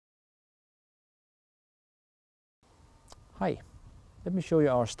Hi, let me show you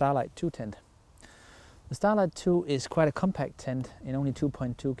our Starlight 2 tent. The Starlight 2 is quite a compact tent in only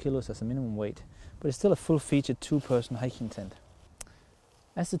 2.2 kilos as a minimum weight, but it's still a full-featured two-person hiking tent.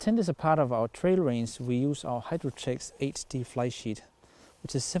 As the tent is a part of our trail range, we use our Hydrotex HD fly sheet,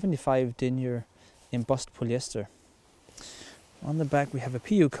 which is 75 denier embossed polyester. On the back we have a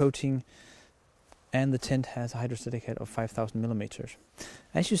PU coating, and the tent has a hydrostatic head of 5,000 millimeters.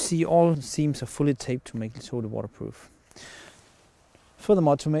 As you see, all seams are fully taped to make it totally waterproof.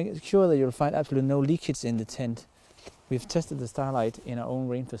 Furthermore, to make sure that you'll find absolutely no leakage in the tent, we've tested the Starlight in our own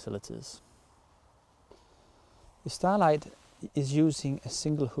rain facilities. The Starlight is using a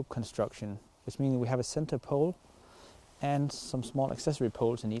single hoop construction, which means we have a center pole and some small accessory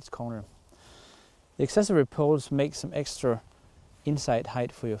poles in each corner. The accessory poles make some extra inside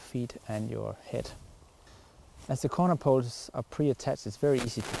height for your feet and your head. As the corner poles are pre-attached, it's very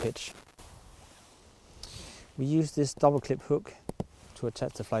easy to pitch. We use this double clip hook to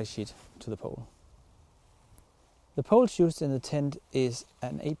attach the fly sheet to the pole. The poles used in the tent is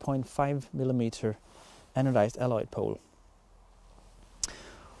an 8.5 millimeter anodized alloy pole.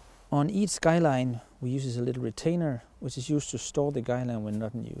 On each skyline we use a little retainer which is used to store the guideline when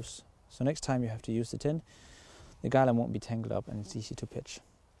not in use. So next time you have to use the tent, the guideline won't be tangled up and it's easy to pitch.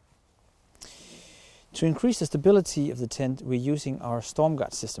 To increase the stability of the tent, we're using our storm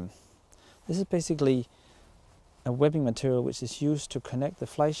guard system. This is basically a webbing material which is used to connect the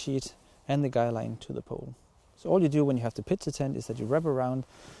fly sheet and the guideline to the pole. So all you do when you have to pitch the tent is that you wrap around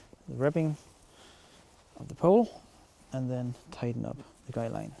the webbing of the pole and then tighten up the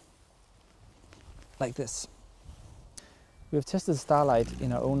guideline like this. We have tested the Starlight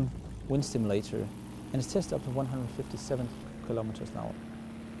in our own wind stimulator and it's tested up to 157 kilometers an hour.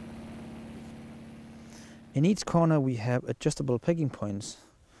 In each corner we have adjustable pegging points,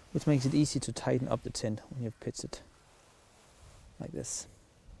 which makes it easy to tighten up the tent when you've pitched it, like this.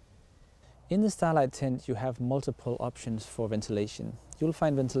 In the Starlight tent you have multiple options for ventilation. You'll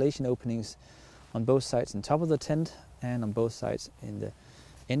find ventilation openings on both sides on top of the tent and on both sides in the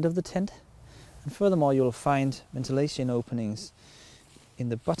end of the tent. And furthermore you'll find ventilation openings in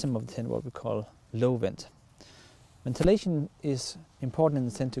the bottom of the tent, what we call low vent. Ventilation is important in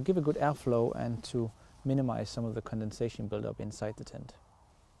the tent to give a good airflow and to minimize some of the condensation buildup inside the tent.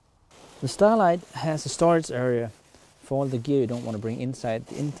 The Starlight has a storage area for all the gear you don't want to bring inside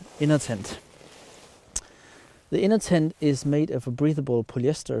the inner tent. The inner tent is made of a breathable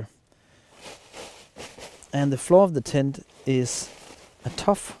polyester, and the floor of the tent is a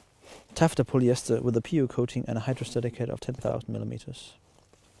tough taffeta polyester with a PU coating and a hydrostatic head of 10,000 millimeters.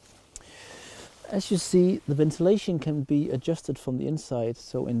 As you see, the ventilation can be adjusted from the inside,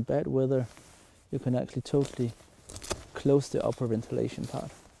 so in bad weather you can actually totally close the upper ventilation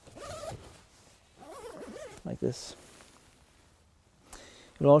part. Like this.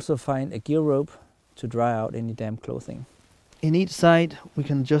 You'll also find a gear rope to dry out any damp clothing. In each side we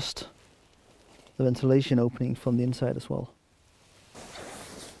can adjust the ventilation opening from the inside as well.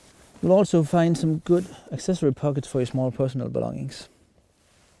 You'll also find some good accessory pockets for your small personal belongings.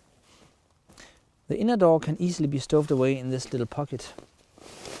 The inner door can easily be stowed away in this little pocket.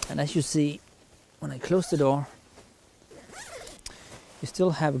 And as you see, when I close the door, you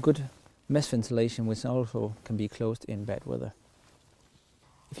still have good mesh ventilation, which also can be closed in bad weather.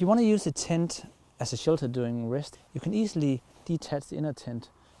 If you want to use the tent as a shelter during rest, you can easily detach the inner tent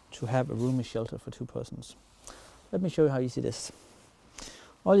to have a roomy shelter for two persons. Let me show you how easy it is.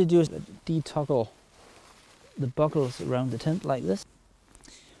 All you do is detoggle the buckles around the tent like this.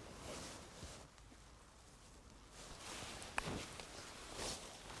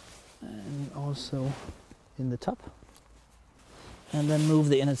 And also in the top. And then move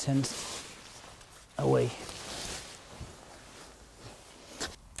the inner tent away.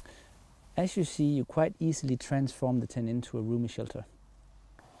 As you see, you quite easily transform the tent into a roomy shelter.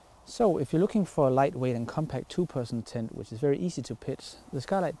 So if you're looking for a lightweight and compact two-person tent which is very easy to pitch, the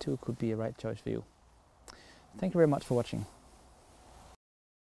Starlight 2 could be a right choice for you. Thank you very much for watching.